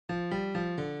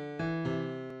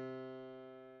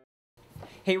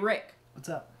Hey Rick, What's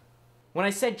up? when I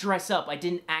said dress up, I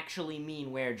didn't actually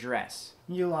mean wear a dress.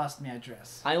 You lost me at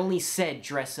dress. I only said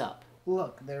dress up.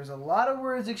 Look, there's a lot of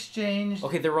words exchanged.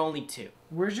 Okay, there were only two.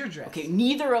 Where's your dress? Okay,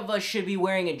 neither of us should be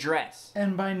wearing a dress.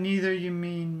 And by neither you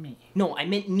mean me. No, I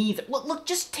meant neither. Look,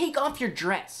 just take off your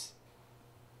dress.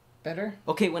 Better?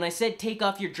 Okay, when I said take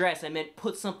off your dress, I meant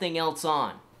put something else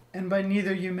on. And by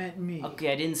neither you meant me.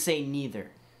 Okay, I didn't say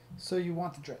neither. So you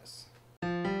want the dress.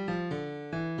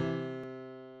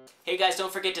 Hey guys,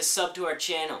 don't forget to sub to our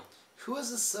channel. Who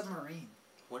is a submarine?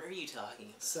 What are you talking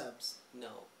about? Subs. No,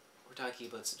 we're talking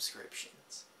about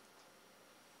subscriptions.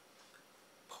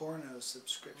 Porno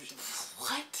subscriptions.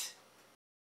 What?